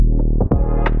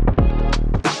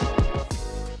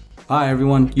Hi,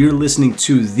 everyone. You're listening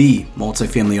to the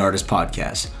Multifamily Artist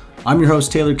Podcast. I'm your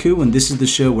host, Taylor Koo, and this is the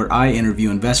show where I interview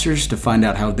investors to find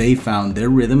out how they found their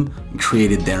rhythm and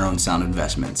created their own sound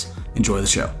investments. Enjoy the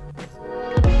show.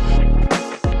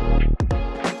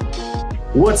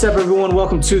 What's up, everyone?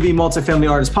 Welcome to the Multifamily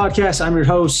Artist Podcast. I'm your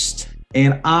host,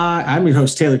 I'm your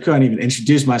host, Taylor Koo. I didn't even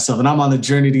introduce myself, and I'm on the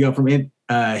journey to go from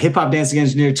hip-hop dancing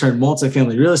engineer turned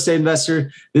multifamily real estate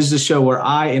investor. This is a show where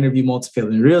I interview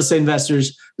multifamily real estate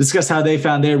investors, discuss how they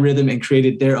found their rhythm and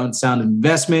created their own sound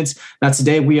investments. Now,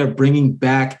 today we are bringing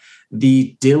back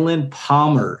the Dylan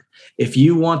Palmer. If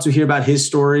you want to hear about his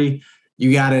story,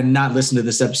 you got to not listen to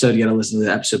this episode. You got to listen to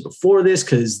the episode before this,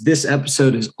 because this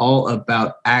episode is all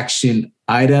about action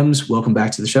items. Welcome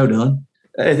back to the show, Dylan.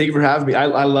 Hey, thank you for having me.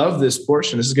 I love this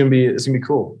portion. This is gonna be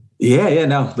cool. Yeah.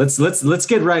 No, let's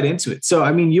get right into it. So,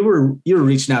 I mean, you were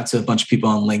reaching out to a bunch of people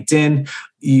on LinkedIn.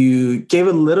 You gave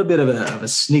a little bit of a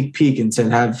sneak peek into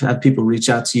have people reach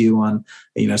out to you on,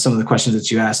 some of the questions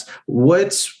that you asked.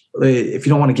 If you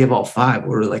don't want to give all five,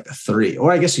 what are like the three?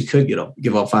 Or I guess you could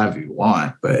give all five if you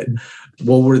want, but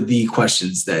what were the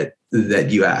questions that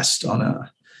you asked on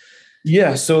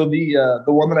Yeah, so the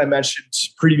one that I mentioned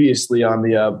previously on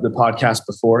the podcast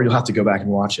before, you'll have to go back and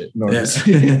watch it. Yes.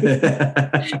 The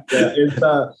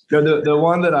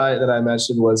one that I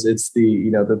mentioned was it's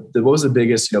what was the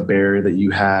biggest barrier that you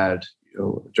had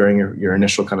during your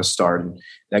initial kind of start, and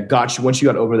that got you, once you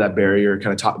got over that barrier,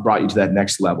 kind of brought you to that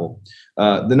next level.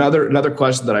 Another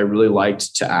question that I really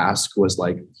liked to ask was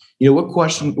like, what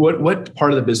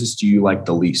part of the business do you like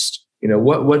the least?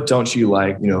 What don't you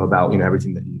like, about,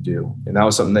 everything that you do? And that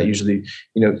was something that usually,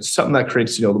 something that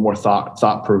creates, the more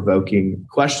thought-provoking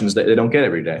questions that they don't get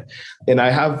every day. And I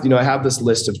have this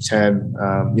list of 10,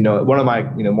 one of my,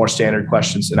 more standard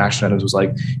questions and action items was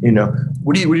like,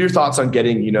 what are your thoughts on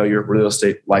getting, your real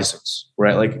estate license,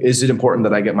 right? Like, is it important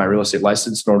that I get my real estate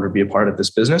license in order to be a part of this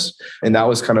business? And that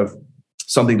was kind of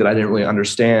something that I didn't really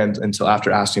understand until after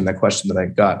asking that question, that I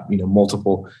got,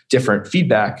 multiple different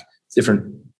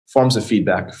forms of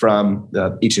feedback from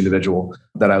each individual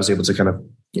that I was able to kind of,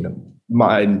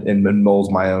 mine and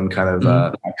mold my own kind of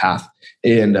my path.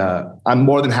 And I'm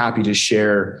more than happy to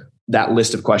share that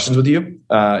list of questions with you.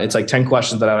 It's like 10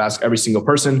 questions that I would ask every single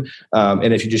person.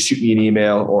 And if you just shoot me an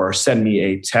email or send me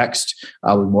a text,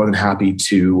 I'll be more than happy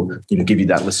to, give you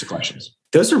that list of questions.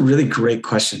 Those are really great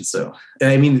questions, though.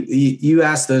 I mean, you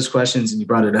asked those questions and you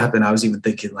brought it up, and I was even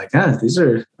thinking like, I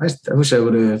wish I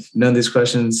would have known these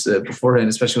questions beforehand,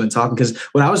 especially when talking. Because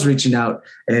when I was reaching out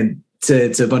and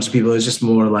to a bunch of people, it was just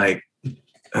more like,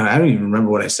 I don't even remember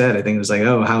what I said. I think it was like,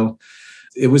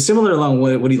 it was similar along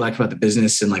what do you like about the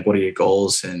business, and like, what are your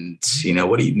goals, and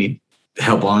what do you need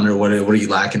help on, or what are you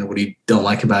lacking, or what do you don't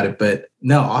like about it? But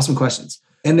no, awesome questions.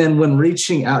 And then when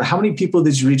reaching out, how many people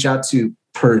did you reach out to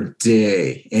per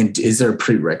day? And is there a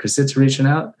prerequisite to reaching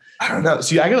out? I don't know.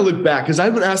 See, I got to look back, because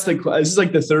I've been asked that. This is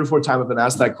like the third or fourth time I've been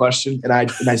asked that question, and I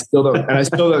still don't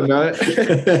know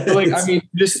it. Like, I mean,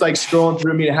 just like scrolling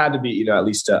through, it had to be at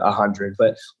least 100.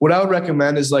 But what I would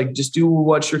recommend is like, just do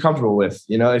what you're comfortable with.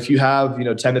 If you have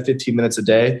 10 to 15 minutes a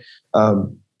day,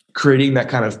 creating that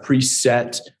kind of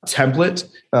preset template.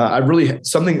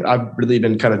 Something I've really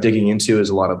been kind of digging into is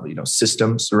a lot of,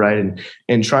 systems, right?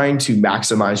 And trying to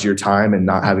maximize your time and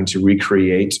not having to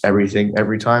recreate everything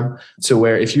every time. So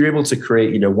where if you're able to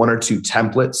create, one or two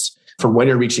templates for when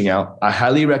you're reaching out, I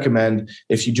highly recommend,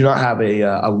 if you do not have a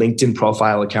LinkedIn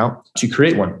profile account, to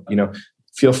create one.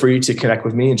 Feel free to connect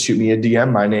with me and shoot me a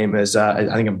DM. My name is,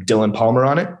 I think I'm Dylan Palmer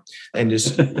on it. And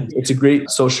it's a great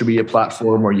social media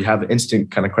platform where you have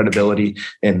instant kind of credibility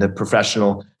in the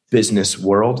professional business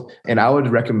world. And I would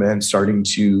recommend starting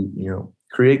to,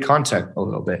 create content a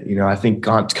little bit. I think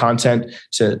content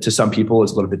to some people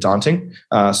is a little bit daunting.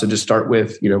 So just start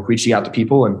with, reaching out to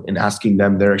people and asking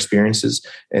them their experiences.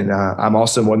 And I'm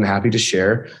also more than happy to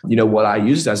share, what I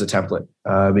used as a template,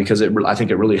 because I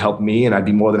think it really helped me, and I'd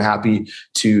be more than happy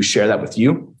to share that with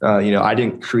you. I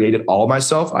didn't create it all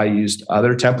myself. I used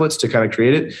other templates to kind of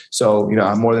create it. So,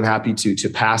 I'm more than happy to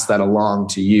pass that along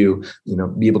to you,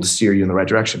 be able to steer you in the right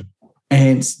direction.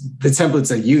 And the templates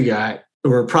that you got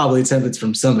were probably templates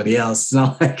from somebody else. It's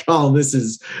not like, this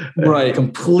is right,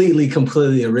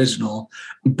 completely original,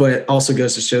 but also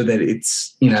goes to show that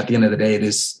it's, at the end of the day, it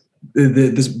is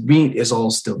this meat is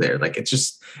all still there. Like,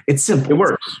 it's simple. It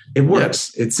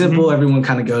works. Yeah. It's simple. Mm-hmm. Everyone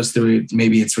kind of goes through it.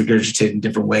 Maybe it's regurgitated in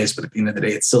different ways, but at the end of the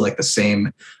day, it's still like the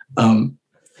same,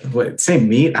 same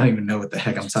meat. I don't even know what the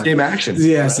heck I'm talking about. Same actions.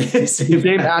 Yeah. Right?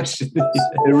 Same action.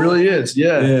 It really is.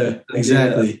 Yeah. Yeah,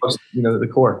 exactly. The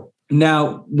core.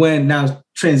 Now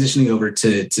transitioning over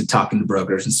to talking to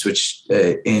brokers and switch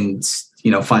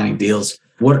finding deals.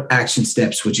 what action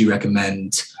steps would you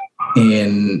recommend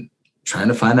in trying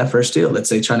to find that first deal? Let's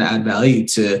say trying to add value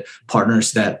to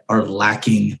partners that are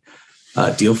lacking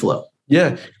deal flow.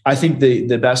 Yeah, I think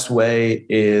the best way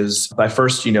is by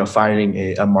first,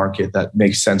 finding a market that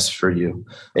makes sense for you.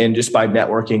 And just by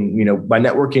networking,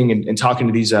 and talking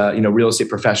to these, real estate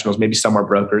professionals, maybe some are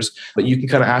brokers, but you can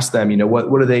kind of ask them,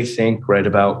 what do they think, right,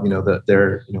 about,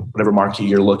 their, whatever market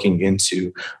you're looking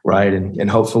into, right? And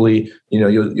hopefully,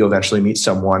 you'll eventually meet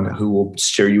someone who will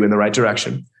steer you in the right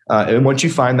direction. And once you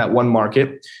find that one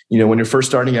market, when you're first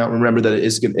starting out, remember that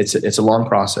it's a long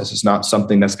process. It's not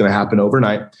something that's going to happen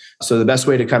overnight. So the best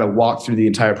way to kind of walk through the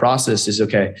entire process is,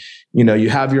 okay, you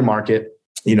have your market,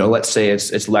 let's say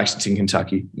it's Lexington,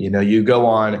 Kentucky. You go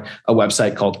on a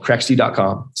website called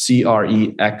Crexi.com,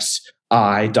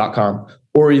 CREXI.com,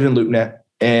 or even LoopNet.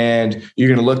 And you're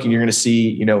going to look and you're going to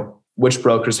see, which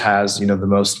brokers has, the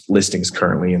most listings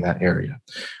currently in that area,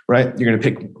 right? You're going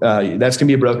to pick, that's going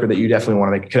to be a broker that you definitely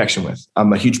want to make a connection with.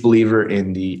 I'm a huge believer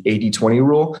in the 80-20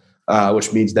 rule,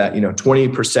 which means that,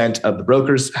 20% of the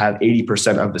brokers have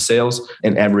 80% of the sales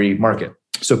in every market.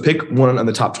 So pick one of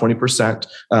the top 20%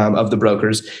 of the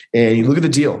brokers and you look at the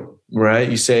deal, right?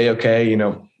 You say, okay,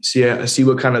 see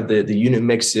what kind of the unit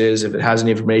mix is. If it has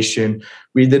any information,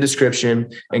 read the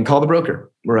description and call the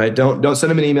broker, right? Don't send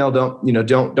them an email.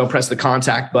 Don't press the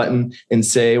contact button and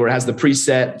say, where it has the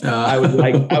preset. I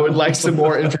would like some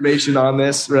more information on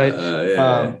this, right?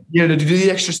 To do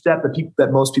the extra step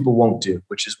that most people won't do,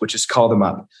 which is call them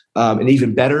up. And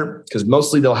even better, because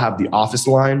mostly they'll have the office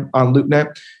line on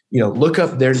LoopNet, look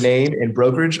up their name and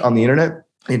brokerage on the internet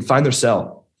and find their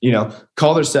cell.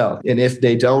 Call their cell. And if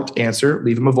they don't answer,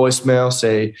 leave them a voicemail,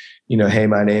 say, hey,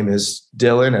 my name is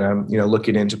Dylan and I'm,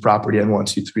 looking into property on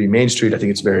 123 Main Street. I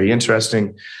think it's very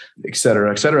interesting, et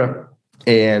cetera, et cetera.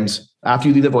 And after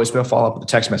you leave the voicemail, follow up with a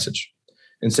text message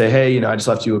and say, hey, I just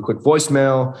left you a quick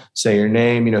voicemail, say your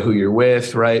name, who you're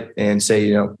with, right? And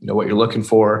say, what you're looking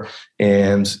for.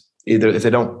 And either if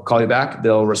they don't call you back,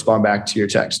 they'll respond back to your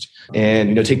text.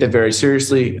 And, take that very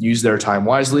seriously, use their time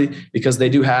wisely because they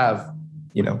do have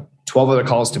 12 other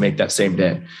calls to make that same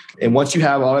day. And once you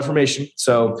have all information,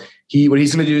 so what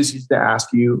he's going to do is he's going to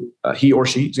ask you, he or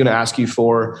she is going to ask you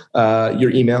for your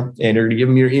email and you're going to give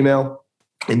them your email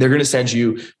and they're going to send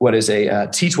you what is a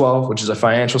T12, which is a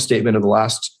financial statement of the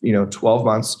last, 12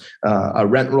 months, a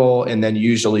rent roll, and then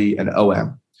usually an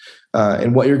OM.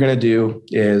 And what you're going to do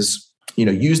is,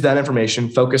 use that information,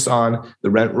 focus on the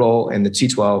rent roll and the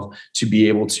T12 to be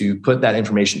able to put that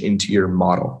information into your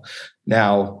model.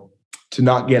 Now, to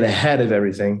not get ahead of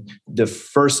everything, the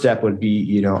first step would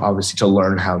be, obviously to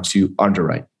learn how to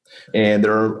underwrite. And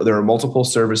there are multiple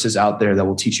services out there that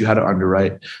will teach you how to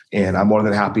underwrite. And I'm more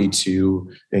than happy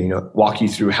to, walk you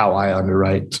through how I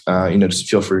underwrite. Just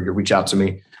feel free to reach out to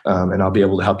me and I'll be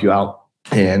able to help you out.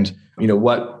 And,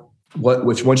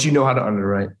 which once you know how to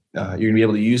underwrite, you're going to be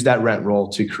able to use that rent roll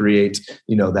to create,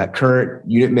 that current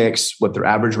unit mix, what their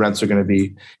average rents are going to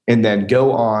be, and then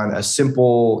go on a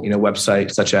simple,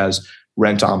 website such as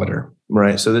Rentometer,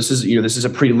 right? So this is a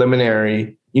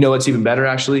preliminary, what's even better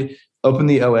actually, open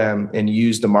the OM and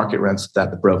use the market rents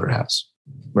that the broker has,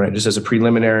 right? Just as a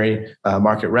preliminary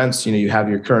market rents, you have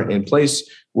your current in place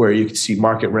where you can see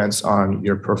market rents on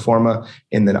your pro forma.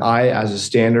 And then I, as a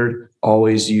standard,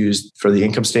 always use for the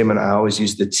income statement, I always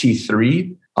use the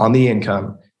T3 on the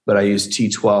income, but I use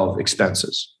T12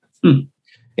 expenses.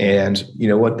 And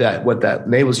what that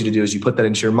enables you to do is you put that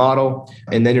into your model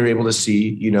and then you're able to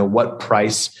see, what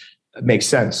price makes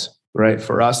sense, right?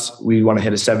 For us, we want to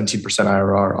hit a 17%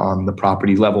 IRR on the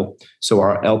property level. So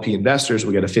our LP investors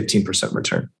will get a 15%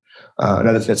 return.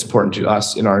 Another thing that's important to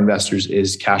us and our investors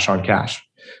is cash on cash.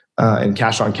 And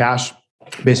cash on cash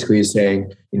basically is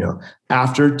saying,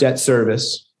 after debt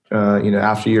service,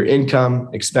 after your income,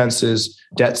 expenses,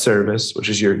 debt service, which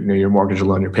is your mortgage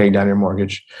loan, you're paying down your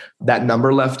mortgage, that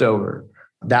number left over,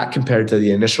 that compared to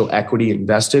the initial equity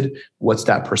invested, what's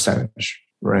that percentage,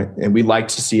 right? And we like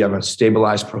to see on a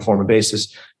stabilized pro forma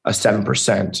basis, a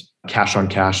 7% cash on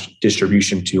cash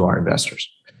distribution to our investors.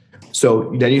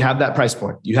 So then you have that price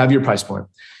point, you have your price point.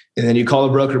 And then you call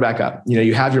the broker back up.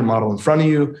 You have your model in front of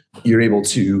you. You're able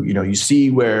to, you see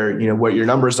where, what your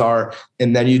numbers are.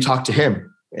 And then you talk to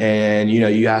him and,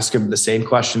 you ask him the same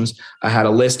questions. I had a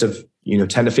list of,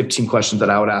 10 to 15 questions that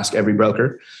I would ask every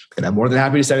broker. And I'm more than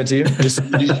happy to send it to you. Just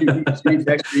shoot me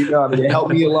text or email. I mean, it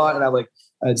helped me a lot. And I'm like,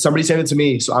 somebody sent it to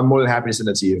me. So I'm more than happy to send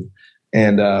it to you.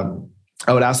 And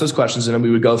I would ask those questions and then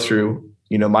we would go through,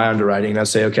 my underwriting. And I'd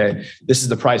say, okay, this is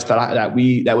the price that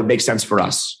would make sense for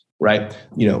us. Right.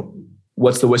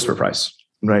 What's the whisper price?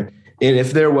 Right. And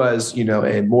if there was,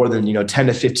 a more than, 10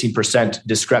 to 15%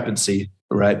 discrepancy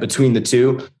right? Between the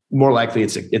two, more likely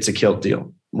it's a killed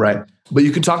deal, right? But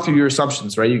you can talk through your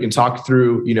assumptions, right? You can talk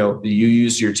through, you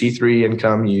use your T3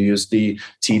 income, you use the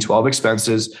T12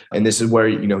 expenses, and this is where,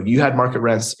 you had market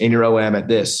rents in your OM at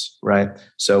this, right?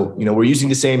 So, we're using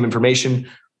the same information.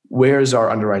 Where is our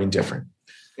underwriting different?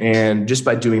 And just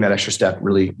by doing that extra step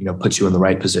really, puts you in the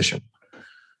right position.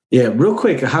 Yeah. Real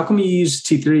quick, how come you use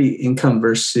T3 income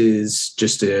versus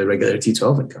just a regular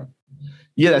T12 income?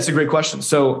 Yeah, that's a great question.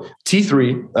 So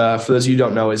T3, for those of you who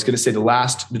don't know, is going to say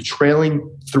the trailing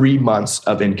 3 months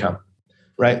of income,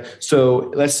 right?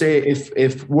 So let's say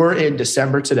if we're in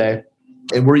December today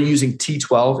and we're using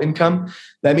T12 income,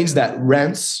 that means that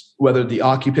rents, whatever the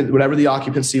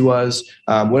occupancy was,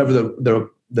 whatever the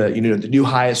new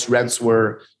highest rents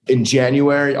were in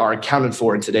January, are accounted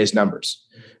for in today's numbers.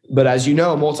 But as you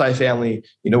know, multifamily,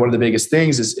 one of the biggest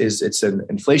things is it's an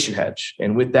inflation hedge.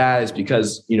 And with that is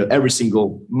because, every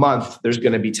single month there's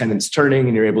going to be tenants turning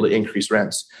and you're able to increase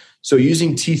rents. So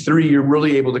using T3, you're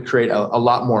really able to create a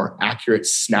lot more accurate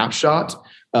snapshot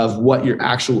of what your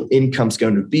actual income's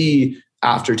going to be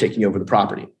after taking over the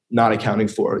property, not accounting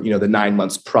for, the 9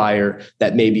 months prior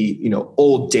that may be,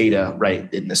 old data,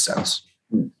 right, in this sense.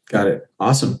 Got it.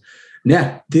 Awesome.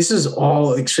 Yeah, this is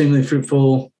all extremely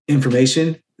fruitful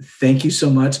information. Thank you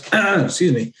so much.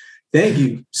 Excuse me. Thank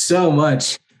you so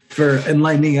much for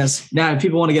enlightening us. Now, if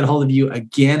people want to get a hold of you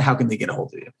again, how can they get a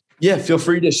hold of you? Yeah, feel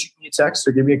free to shoot me a text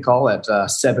or give me a call at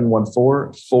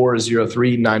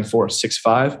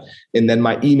 714-403-9465. And then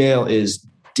my email is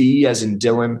D as in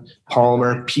Dylan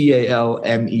Palmer,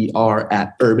 Palmer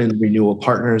at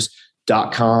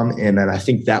urbanrenewalpartners.com. And then I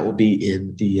think that will be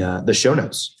in the show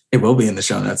notes. It will be in the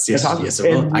show notes. Yes,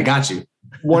 it will. I got you.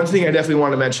 One thing I definitely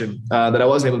want to mention that I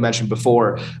wasn't able to mention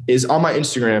before is on my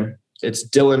Instagram, it's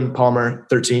Dylan Palmer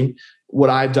 13. What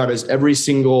I've done is every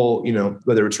single,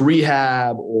 whether it's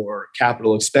rehab or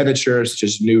capital expenditures,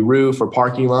 just new roof or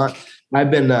parking lot,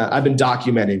 I've been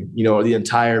documenting, the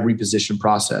entire reposition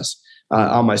process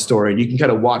on my story. And you can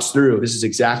kind of watch through. This is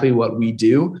exactly what we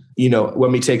do,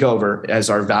 when we take over as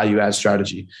our value add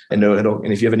strategy. And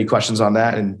if you have any questions on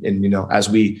that, and as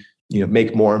we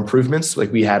make more improvements,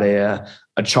 like we had a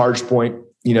charge point,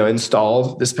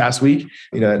 installed this past week,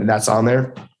 and that's on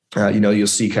there. You'll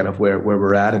see kind of where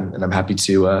we're at, and I'm happy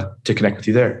to connect with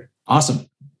you there. Awesome.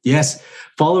 Yes.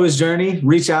 Follow his journey,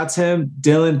 reach out to him.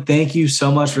 Dylan, thank you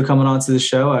so much for coming on to the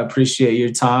show. I appreciate your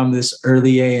time this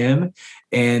early AM.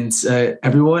 And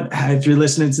everyone, if you're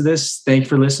listening to this, thank you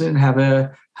for listening. Have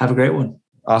a great one.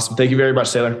 Awesome. Thank you very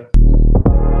much, Taylor.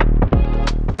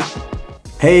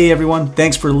 Hey everyone,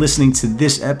 thanks for listening to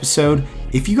this episode.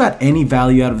 If you got any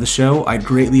value out of the show, I'd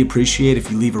greatly appreciate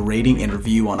if you leave a rating and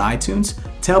review on iTunes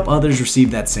to help others receive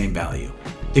that same value.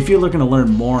 If you're looking to learn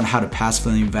more on how to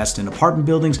passively invest in apartment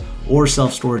buildings or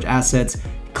self-storage assets,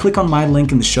 click on my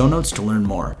link in the show notes to learn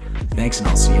more. Thanks, and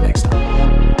I'll see you next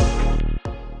time.